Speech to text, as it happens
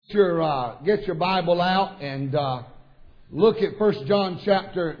Get your Bible out and look at 1 John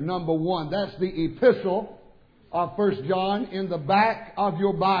chapter number 1. That's the epistle of 1 John in the back of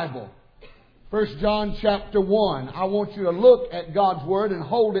your Bible. 1 John chapter 1. I want you to look at God's Word and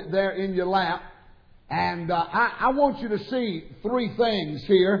hold it there in your lap. And I want you to see three things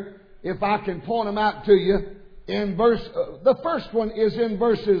here, if I can point them out to you. The first one is in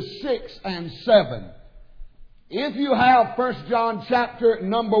verses 6 and 7. If you have 1 John chapter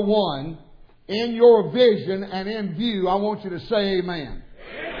number 1 in your vision and in view, I want you to say amen.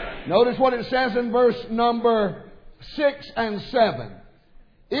 Amen. Notice what it says in verse number 6 and 7.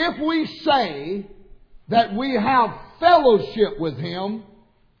 If we say that we have fellowship with Him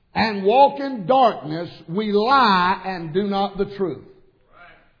and walk in darkness, we lie and do not the truth.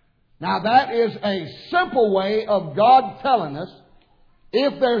 Now that is a simple way of God telling us,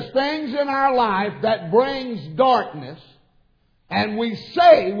 if there's things in our life that brings darkness, and we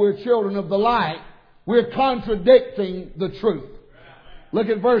say we're children of the light, we're contradicting the truth. Look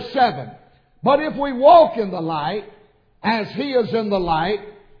at verse 7. But if we walk in the light, as He is in the light,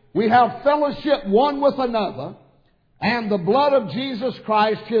 we have fellowship one with another, and the blood of Jesus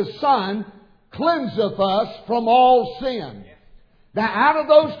Christ, His Son, cleanseth us from all sin. Now, out of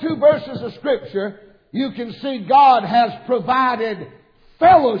those two verses of Scripture, you can see God has provided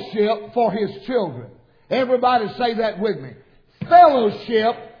fellowship for His children. Everybody say that with me.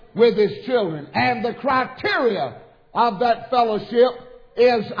 Fellowship with His children. And the criteria of that fellowship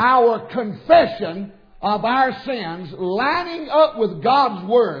is our confession of our sins, lining up with God's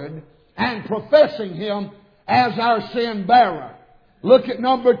Word and professing Him as our sin bearer. Look at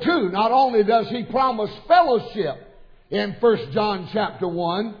number 2. Not only does He promise fellowship in 1 John chapter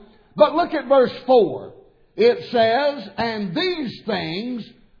 1, but look at verse 4. It says, and these things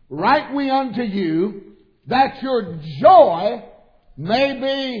write we unto you, that your joy may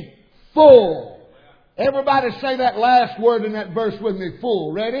be full. Everybody say that last word in that verse with me.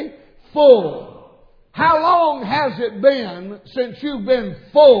 Full. Ready? Full. How long has it been since you've been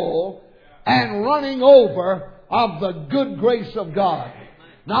full and running over of the good grace of God?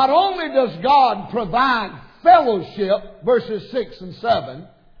 Not only does God provide fellowship, verses 6 and 7,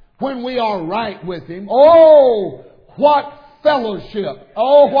 when we are right with Him. Oh, what fellowship.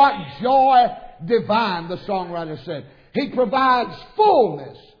 Oh, what joy divine, the songwriter said. He provides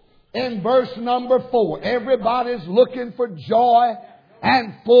fullness in verse number 4. Everybody's looking for joy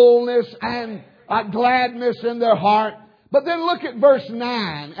and fullness and gladness in their heart. But then look at verse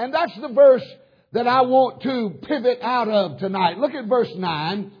 9. And that's the verse that I want to pivot out of tonight. Look at verse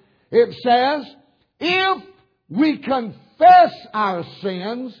 9. It says, if we confess our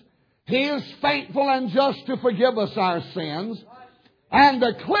sins, He is faithful and just to forgive us our sins and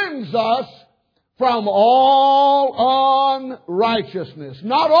to cleanse us from all unrighteousness.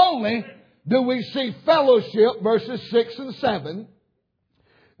 Not only do we see fellowship, verses 6 and 7,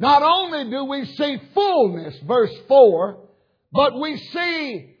 not only do we see fullness, verse 4, but we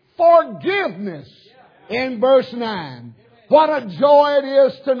see forgiveness in verse 9. What a joy it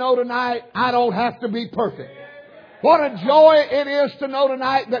is to know tonight I don't have to be perfect. What a joy it is to know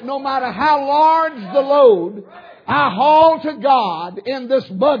tonight that no matter how large the load I haul to God in this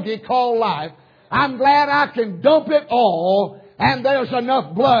buggy called life, I'm glad I can dump it all and there's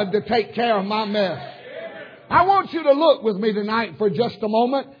enough blood to take care of my mess. I want you to look with me tonight for just a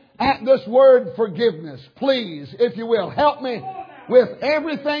moment at this word forgiveness. Please, if you will, help me with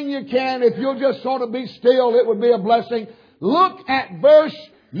everything you can. If you'll just sort of be still, it would be a blessing. Look at verse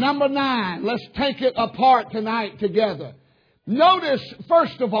number 9. Let's take it apart tonight together. Notice,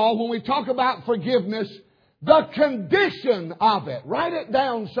 first of all, when we talk about forgiveness, the condition of it. Write it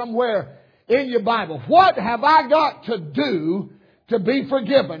down somewhere in your Bible. What have I got to do to be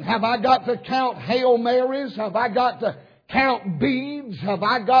forgiven? Have I got to count Hail Marys? Have I got to count beads? Have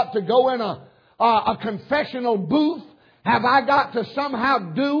I got to go in a confessional booth? Have I got to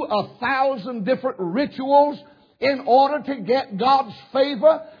somehow do 1,000 different rituals in order to get God's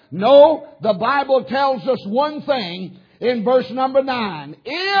favor? No, the Bible tells us one thing in verse number 9.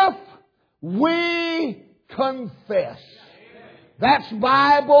 If we confess. That's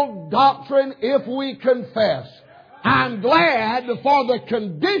Bible doctrine, if we confess. I'm glad for the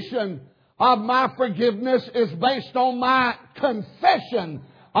condition of my forgiveness is based on my confession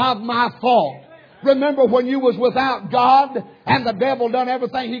of my fault. Remember when you was without God and the devil done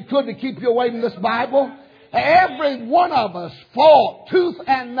everything he could to keep you away from this Bible? Every one of us fought tooth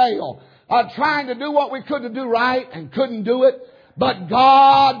and nail, trying to do what we could to do right and couldn't do it. But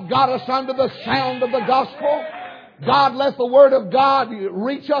God got us under the sound of the gospel. God let the Word of God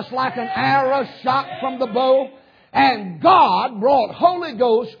reach us like an arrow shot from the bow. And God brought Holy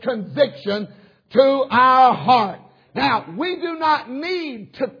Ghost conviction to our heart. Now, we do not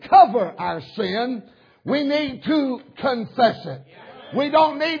need to cover our sin. We need to confess it. We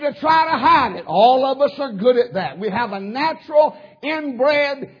don't need to try to hide it. All of us are good at that. We have a natural,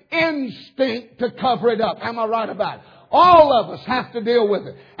 inbred instinct to cover it up. Am I right about it? All of us have to deal with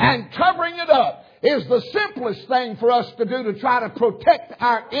it. And covering it up is the simplest thing for us to do to try to protect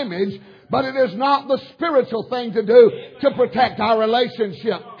our image, but it is not the spiritual thing to do to protect our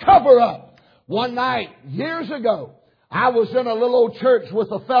relationship. Cover up. One night, years ago, I was in a little old church with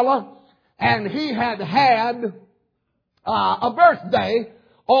a fella, and he had a birthday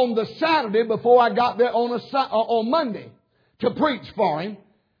on the Saturday before I got there on Monday to preach for him.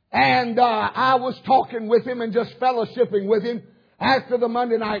 And I was talking with him and just fellowshipping with him after the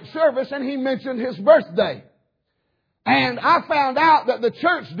Monday night service, and he mentioned his birthday. And I found out that the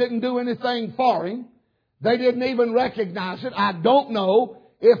church didn't do anything for him. They didn't even recognize it. I don't know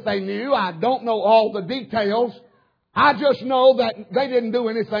if they knew. I don't know all the details. I just know that they didn't do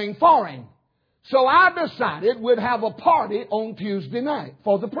anything for him. So I decided we'd have a party on Tuesday night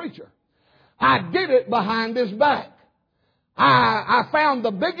for the preacher. I did it behind his back. I found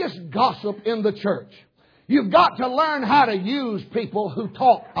the biggest gossip in the church. You've got to learn how to use people who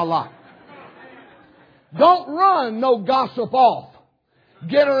talk a lot. Don't run no gossip off.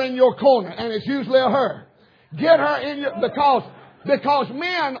 Get her in your corner, and it's usually a her. Get her in your, because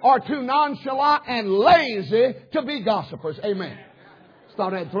men are too nonchalant and lazy to be gossipers. Amen. Just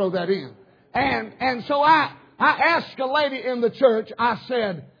thought I'd throw that in. And so I asked a lady in the church, I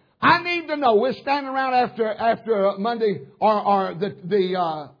said, I need to know. We're standing around after Monday or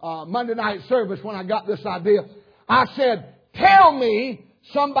the Monday night service when I got this idea. I said, tell me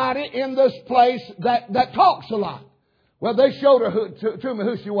somebody in this place that talks a lot. Well, they showed her to me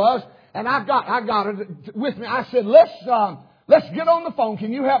who she was, and I got her with me. I said, let's get on the phone.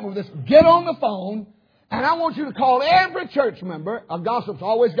 Can you help me with this? Get on the phone, and I want you to call every church member. A gossip's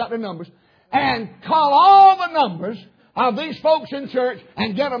always got their numbers. And call all the numbers of these folks in church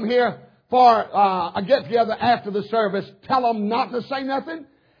and get them here for a get-together after the service. Tell them not to say nothing.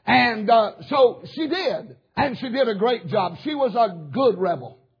 And so she did. And she did a great job. She was a good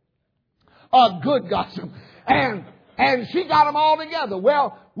rebel. A good gossip. And she got them all together.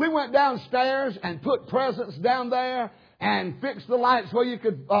 Well, we went downstairs and put presents down there and fixed the lights where you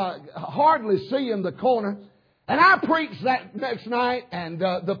could hardly see in the corner. And I preached that next night, and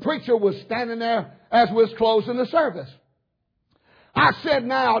the preacher was standing there as we was closing the service. I said,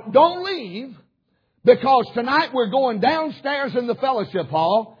 now, don't leave, because tonight we're going downstairs in the fellowship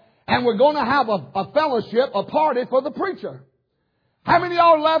hall, and we're going to have a fellowship, a party for the preacher. How many of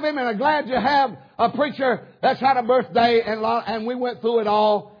y'all love him and are glad you have a preacher that's had a birthday, and we went through it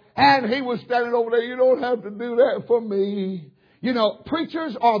all, and he was standing over there, you don't have to do that for me. You know,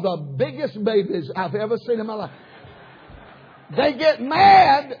 preachers are the biggest babies I've ever seen in my life. They get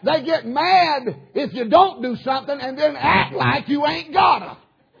mad if you don't do something and then act like you ain't gotta.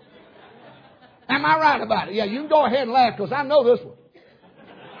 Am I right about it? Yeah, you can go ahead and laugh because I know this one.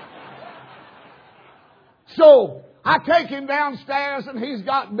 So I take him downstairs and he's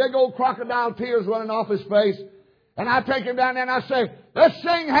got big old crocodile tears running off his face. And I take him down there and I say, let's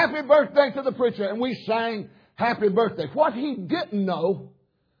sing happy birthday to the preacher. And we sang happy birthday. What he didn't know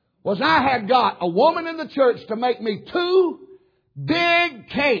was I had got a woman in the church to make me 2 big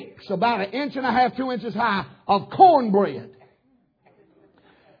cakes, about 1.5 inches, 2 inches high, of cornbread.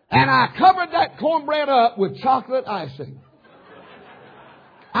 And I covered that cornbread up with chocolate icing.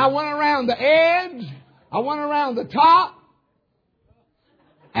 I went around the edge, I went around the top,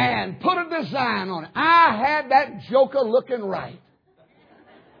 and put a design on it. I had that joker looking right.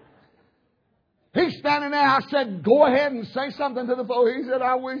 He's standing there. I said, go ahead and say something to the folks. He said,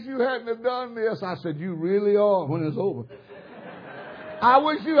 I wish you hadn't have done this. I said, you really are when it's over. I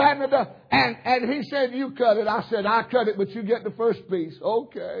wish you hadn't have done. And he said, you cut it. I said, I cut it, but you get the first piece.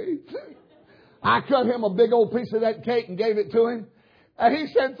 Okay. I cut him a big old piece of that cake and gave it to him. And he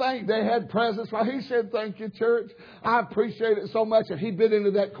said, they had presents. He said, thank you, church. I appreciate it so much. And he bit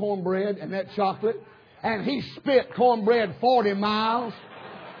into that cornbread and that chocolate. And he spit cornbread 40 miles.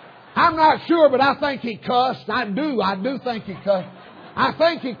 I'm not sure, but I think he cussed. I do think he cussed. I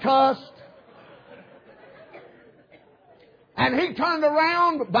think he cussed. And he turned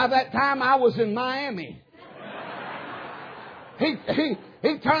around. By that time, I was in Miami.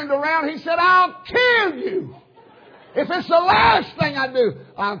 He turned around. He said, I'll kill you. If it's the last thing I do,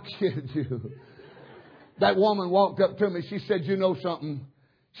 I'll kill you. That woman walked up to me. She said, you know something?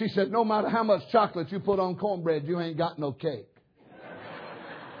 She said, no matter how much chocolate you put on cornbread, you ain't got no cake.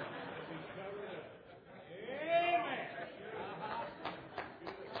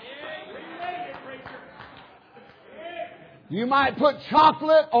 You might put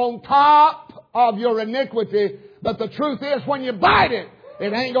chocolate on top of your iniquity, but the truth is when you bite it,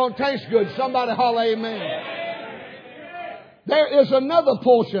 it ain't going to taste good. Somebody holler amen. There is another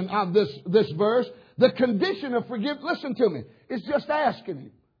portion of this verse. The condition of forgiveness, listen to me, it's just asking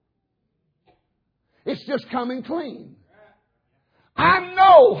Him. It's just coming clean. I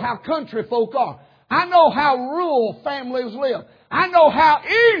know how country folk are. I know how rural families live. I know how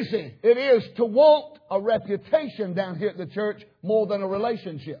easy it is to want a reputation down here at the church more than a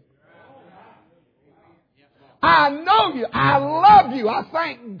relationship. I know you. I love you. I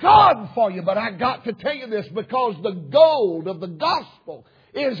thank God for you. But I got to tell you this because the gold of the gospel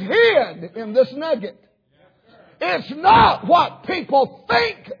is hid in this nugget. It's not what people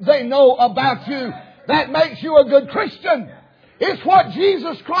think they know about you that makes you a good Christian. It's what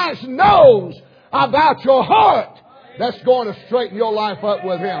Jesus Christ knows about your heart that's going to straighten your life up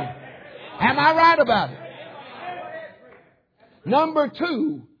with Him. Am I right about it? Number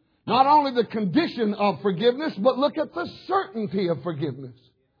two, not only the condition of forgiveness, but look at the certainty of forgiveness.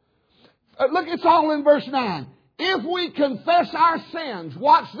 Look, it's all in verse 9. If we confess our sins,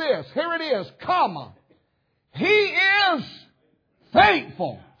 watch this. Here it is, comma. He is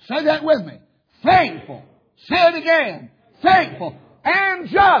faithful. Say that with me. Faithful. Say it again. Faithful and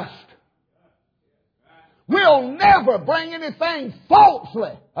just. We'll never bring anything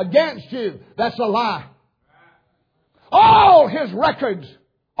falsely against you. That's a lie. All His records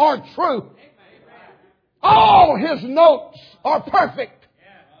are true. All His notes are perfect.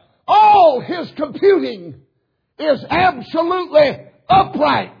 All His computing is absolutely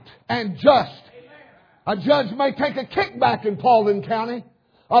upright and just. A judge may take a kickback in Paulding County.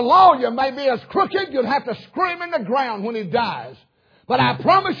 A lawyer may be as crooked you'd have to scream in the ground when he dies. But I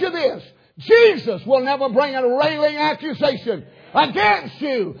promise you this, Jesus will never bring a railing accusation against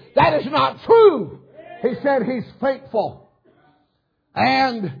you. That is not true. He said He's faithful.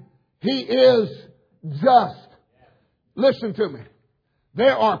 And He is just. Listen to me.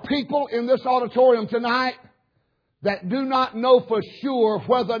 There are people in this auditorium tonight that do not know for sure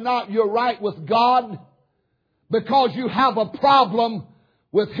whether or not you're right with God because you have a problem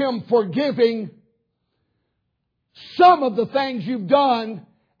with Him forgiving some of the things you've done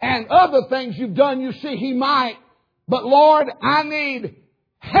and other things you've done you see He might. But Lord, I need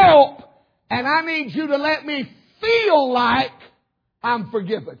help and I need you to let me feel like I'm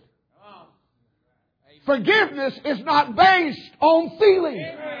forgiven. Forgiveness is not based on feeling.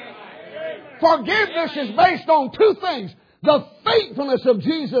 Forgiveness is based on two things. The faithfulness of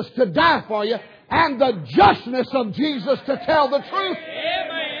Jesus to die for you and the justness of Jesus to tell the truth.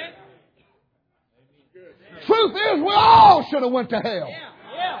 Truth is, we all should have went to hell.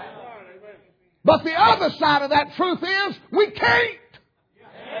 But the other side of that truth is, we can't.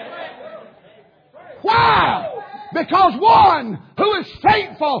 Why? Because one who is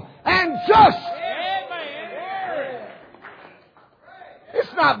faithful and just.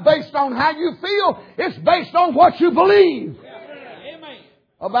 It's not based on how you feel. It's based on what you believe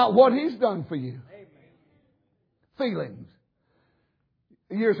about what He's done for you. Feelings.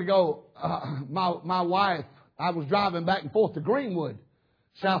 Years ago, my wife, I was driving back and forth to Greenwood,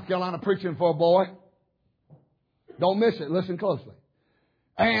 South Carolina, preaching for a boy. Don't miss it. Listen closely.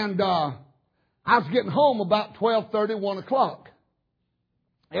 And I was getting home about 12:30, 1 o'clock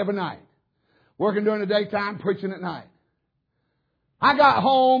every night. Working during the daytime, preaching at night. I got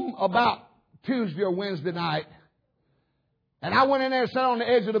home about Tuesday or Wednesday night, and I went in there and sat on the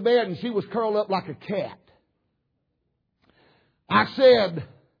edge of the bed, and she was curled up like a cat. I said,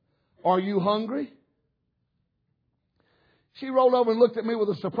 "Are you hungry?" She rolled over and looked at me with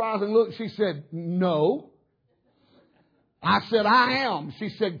a surprising look. She said, "No." I said, "I am." She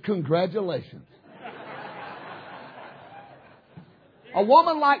said, "Congratulations." A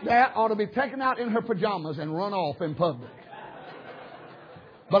woman like that ought to be taken out in her pajamas and run off in public.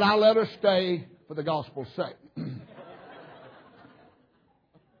 But I let her stay for the gospel's sake.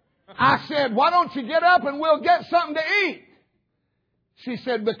 I said, "Why don't you get up and we'll get something to eat?" She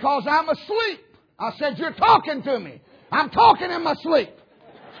said, "Because I'm asleep." I said, "You're talking to me. I'm talking in my sleep.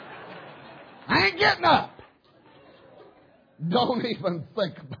 I ain't getting up." Don't even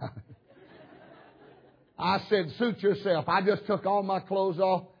think about it. I said, "Suit yourself." I just took all my clothes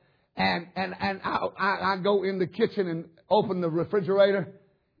off and I go in the kitchen and open the refrigerator.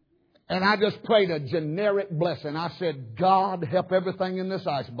 And I just prayed a generic blessing. I said, "God, help everything in this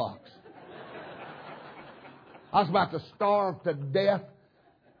icebox." I was about to starve to death.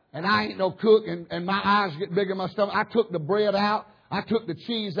 And I ain't no cook. And my eyes get big in my stomach. I took the bread out. I took the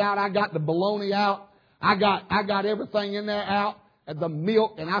cheese out. I got the bologna out. I got everything in there out. And the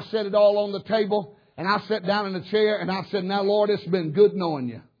milk. And I set it all on the table. And I sat down in the chair and I said, now, Lord, it's been good knowing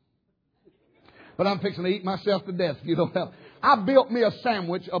you. But I'm fixing to eat myself to death if you don't help. I built me a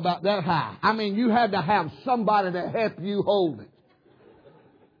sandwich about that high. I mean, you had to have somebody to help you hold it.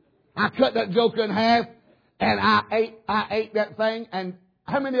 I cut that joker in half and I ate that thing. And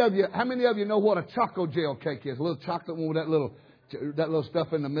how many of you know what a choco gel cake is? A little chocolate one with that little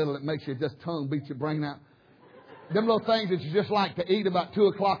stuff in the middle that makes your just tongue beat your brain out. Them little things that you just like to eat about 2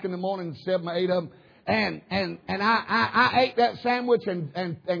 o'clock in the morning, 7 or 8 of them. And I ate that sandwich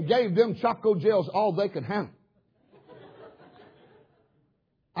and gave them choco gels all they could handle.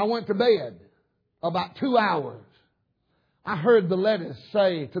 I went to bed about 2 hours. I heard the lettuce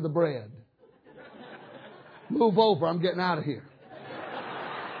say to the bread, move over, I'm getting out of here.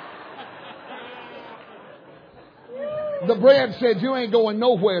 The bread said, you ain't going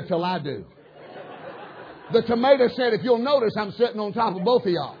nowhere till I do. The tomato said, if you'll notice, I'm sitting on top of both of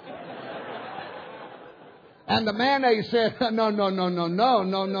y'all. And the mayonnaise said, no.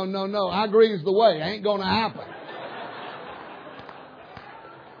 I agree's the way. Ain't going to happen.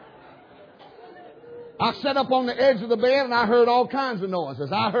 I sat up on the edge of the bed and I heard all kinds of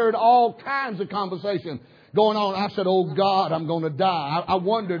noises. I heard all kinds of conversation going on. I said, oh God, I'm going to die. I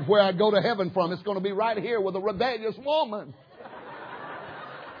wondered where I'd go to heaven from. It's going to be right here with a rebellious woman.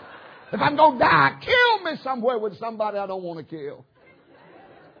 If I'm going to die, kill me somewhere with somebody I don't want to kill.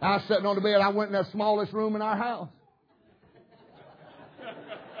 I was sitting on the bed. I went in the smallest room in our house.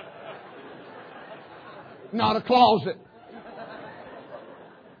 Not a closet.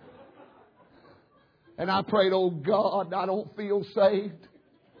 And I prayed, oh God, I don't feel saved.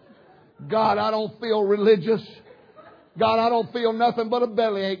 God, I don't feel religious. God, I don't feel nothing but a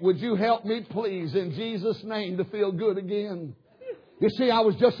bellyache. Would you help me, please, in Jesus' name, to feel good again? You see, I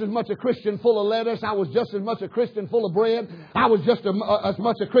was just as much a Christian full of lettuce. I was just as much a Christian full of bread. I was just as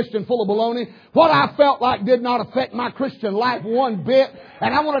much a Christian full of bologna. What I felt like did not affect my Christian life one bit.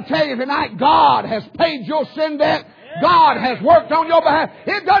 And I want to tell you tonight, God has paid your sin debt. God has worked on your behalf.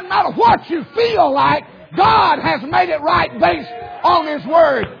 It doesn't matter what you feel like. God has made it right based on His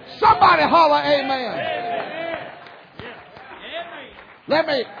Word. Somebody holler amen. Let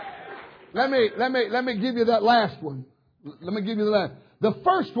me give you that last one. Let me give you the last. The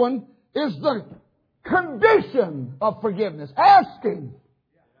first one is the condition of forgiveness. Asking.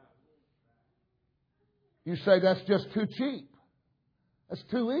 You say that's just too cheap. That's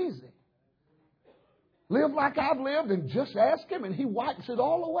too easy. Live like I've lived and just ask Him and He wipes it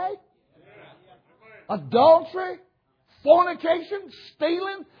all away. Adultery, fornication,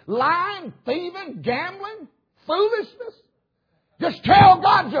 stealing, lying, thieving, gambling, foolishness. Just tell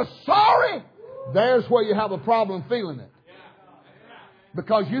God you're sorry. There's where you have a problem feeling it.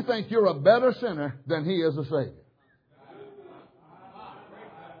 Because you think you're a better sinner than He is a Savior.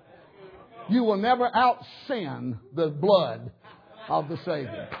 You will never out-sin the blood of the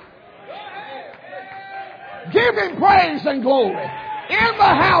Savior. Give Him praise and glory in the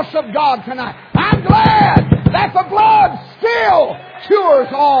house of God tonight. I'm glad that the blood still cures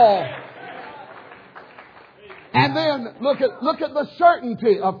all. And then look at the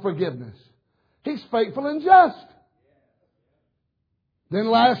certainty of forgiveness. He's faithful and just. Then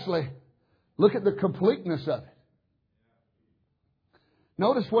lastly, look at the completeness of it.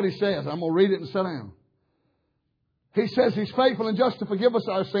 Notice what he says. I'm going to read it and sit down. He says He's faithful and just to forgive us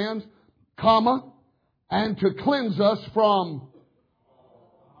our sins, comma, and to cleanse us from.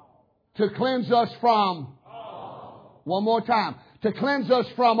 One more time. To cleanse us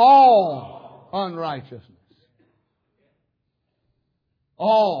from all unrighteousness.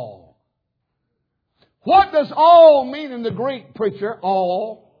 All. What does all mean in the Greek, preacher?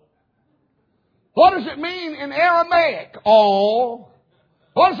 All. What does it mean in Aramaic? All.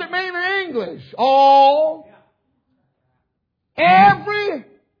 What does it mean in English? All. Every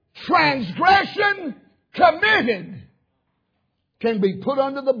transgression committed can be put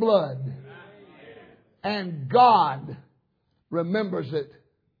under the blood. And God remembers it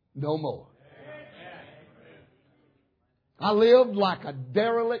no more. I lived like a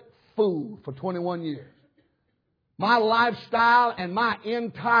derelict fool for 21 years. My lifestyle and my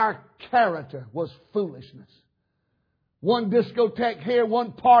entire character was foolishness. One discotheque here,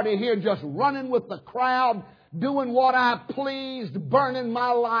 one party here, just running with the crowd, doing what I pleased, burning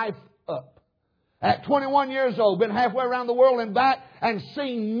my life up. At 21 years old, been halfway around the world and back and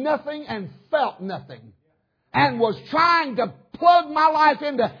seen nothing and felt nothing. And was trying to plug my life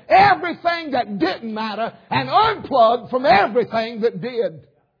into everything that didn't matter and unplug from everything that did.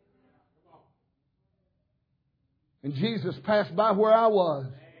 And Jesus passed by where I was.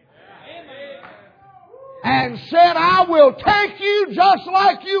 and said, I will take you just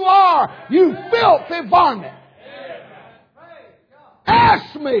like you are, you filthy varmint.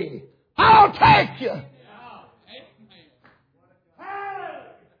 Ask me, I'll take you.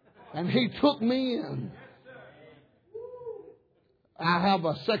 And He took me in. I have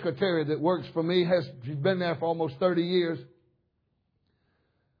a secretary that works for me. She's been there for almost 30 years.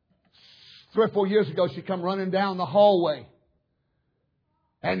 3 or 4 years ago, she come running down the hallway.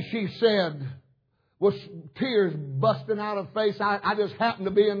 And she said, with tears busting out of her face, I just happened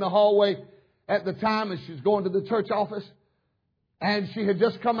to be in the hallway at the time, and she's going to the church office. And she had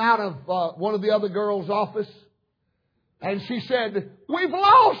just come out of one of the other girls' office. And she said, we've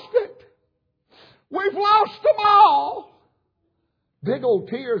lost it. We've lost them all. Big old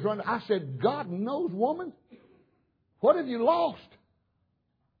tears running. I said, God knows, woman. What have you lost?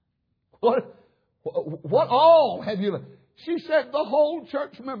 What all have you lost? She said, the whole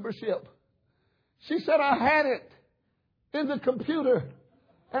church membership. She said, I had it in the computer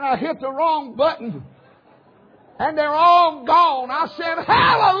and I hit the wrong button and they're all gone. I said,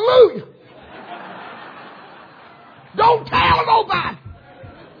 hallelujah. Don't tell nobody.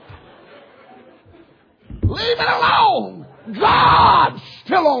 Leave it alone. God's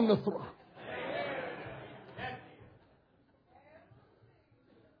still on the throne.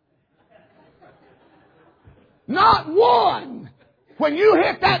 Not one. When you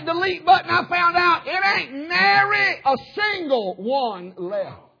hit that delete button, I found out it ain't nary a single one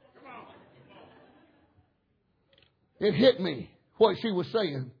left. It hit me what she was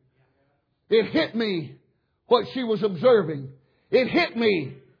saying. It hit me what she was observing. It hit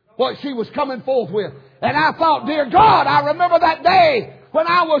me what she was coming forth with. And I thought, dear God, I remember that day when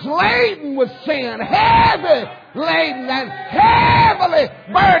I was laden with sin, heavy laden and heavily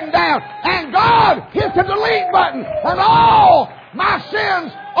burdened down. And God hit the delete button and all my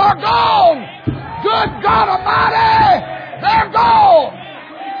sins are gone. Good God Almighty, they're gone.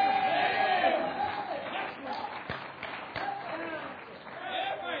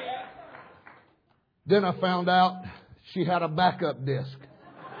 Then I found out she had a backup disk,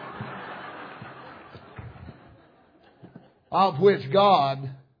 of which God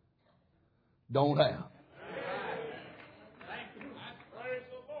don't have.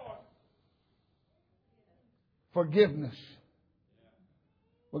 Forgiveness.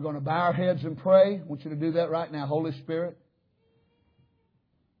 We're going to bow our heads and pray. I want you to do that right now. Holy Spirit,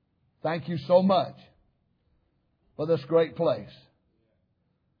 thank you so much for this great place.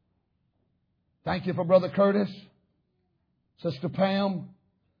 Thank you for Brother Curtis, Sister Pam,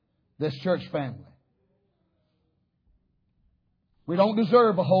 this church family. We don't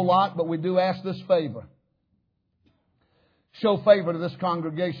deserve a whole lot, but we do ask this favor. Show favor to this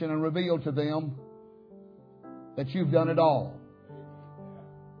congregation and reveal to them that you've done it all.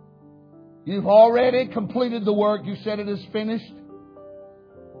 You've already completed the work. You said it is finished.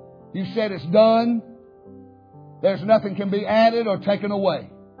 You said it's done. There's nothing can be added or taken away.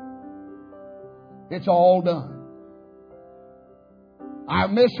 It's all done. Our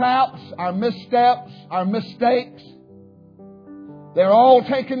mishaps, our missteps, our mistakes, they're all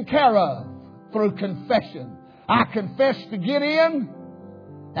taken care of through confession. I confess to get in,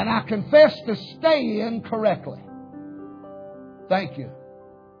 and I confess to stay in correctly. Thank you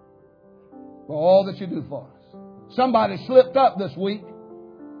for all that you do for us. Somebody slipped up this week.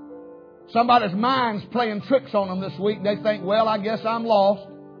 Somebody's mind's playing tricks on them this week. They think, well, I guess I'm lost.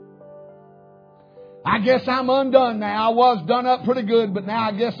 I guess I'm undone now. I was done up pretty good, but now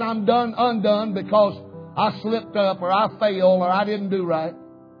I guess I'm undone because I slipped up or I failed or I didn't do right.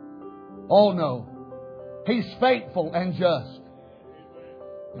 Oh no. He's faithful and just.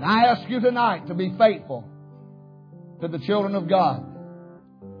 And I ask you tonight to be faithful to the children of God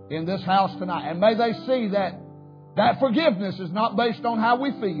in this house tonight. And may they see that forgiveness is not based on how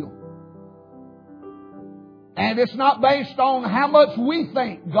we feel. And it's not based on how much we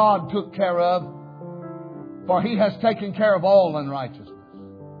think God took care of. For He has taken care of all unrighteousness.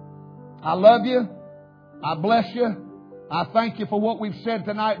 I love you. I bless you. I thank you for what we've said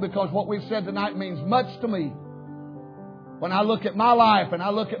tonight, because what we've said tonight means much to me. When I look at my life and I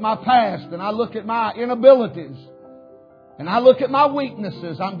look at my past and I look at my inabilities and I look at my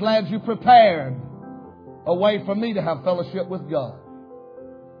weaknesses, I'm glad you prepared a way for me to have fellowship with God.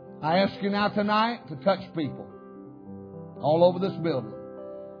 I ask you now tonight to touch people all over this building.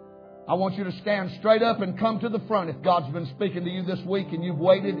 I want you to stand straight up and come to the front if God's been speaking to you this week and you've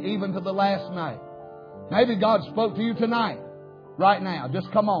waited even to the last night. Maybe God spoke to you tonight, right now.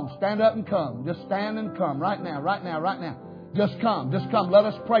 Just come on, stand up and come. Just stand and come right now, right now, right now. Just come. Let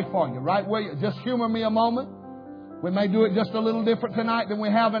us pray for you right where you. Just humor me a moment. We may do it just a little different tonight than we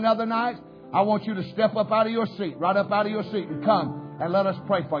have in other nights. I want you to step up out of your seat, right up out of your seat, and come and let us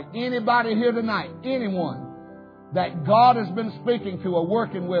pray for you. Anybody here tonight, anyone that God has been speaking to or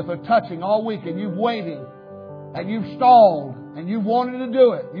working with or touching all week, and you've waited, and you've stalled, and you wanted to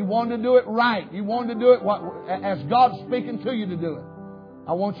do it. You wanted to do it right. You wanted to do it as God's speaking to you to do it.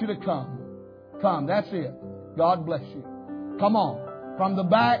 I want you to come. Come. That's it. God bless you. Come on. From the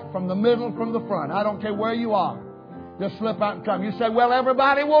back, from the middle, from the front. I don't care where you are. Just slip out and come. You say, well,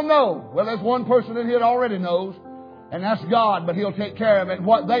 everybody will know. Well, there's one person in here that already knows, and that's God, but He'll take care of it.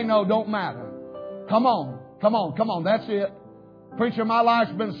 What they know don't matter. Come on. Come on. Come on. That's it. Preacher, my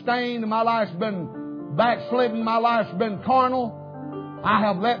life's been stained. My life's been backslidden. My life's been carnal. I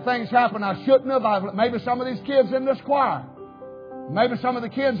have let things happen I shouldn't have. Maybe some of these kids in this choir. Maybe some of the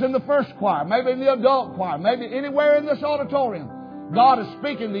kids in the first choir. Maybe in the adult choir. Maybe anywhere in this auditorium. God is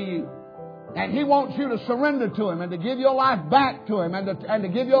speaking to you. And He wants you to surrender to Him and to give your life back to Him and to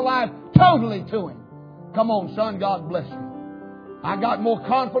give your life totally to Him. Come on, son. God bless you. I got more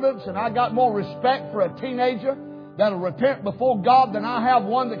confidence and I got more respect for a teenager that'll repent before God than I have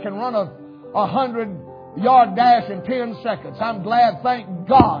one that can run a 100-yard dash in 10 seconds. I'm glad, thank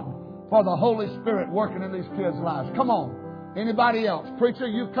God, for the Holy Spirit working in these kids' lives. Come on. Anybody else? Preacher,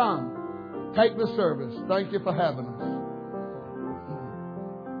 you come. Take the service. Thank you for having us.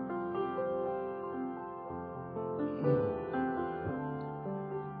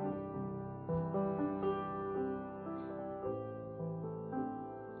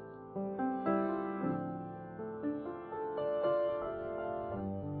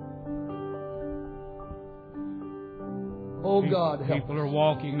 Oh God, help People are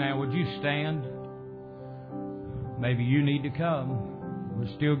walking now. Would you stand? Maybe you need to come.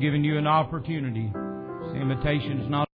 We're still giving you an opportunity. This invitation's not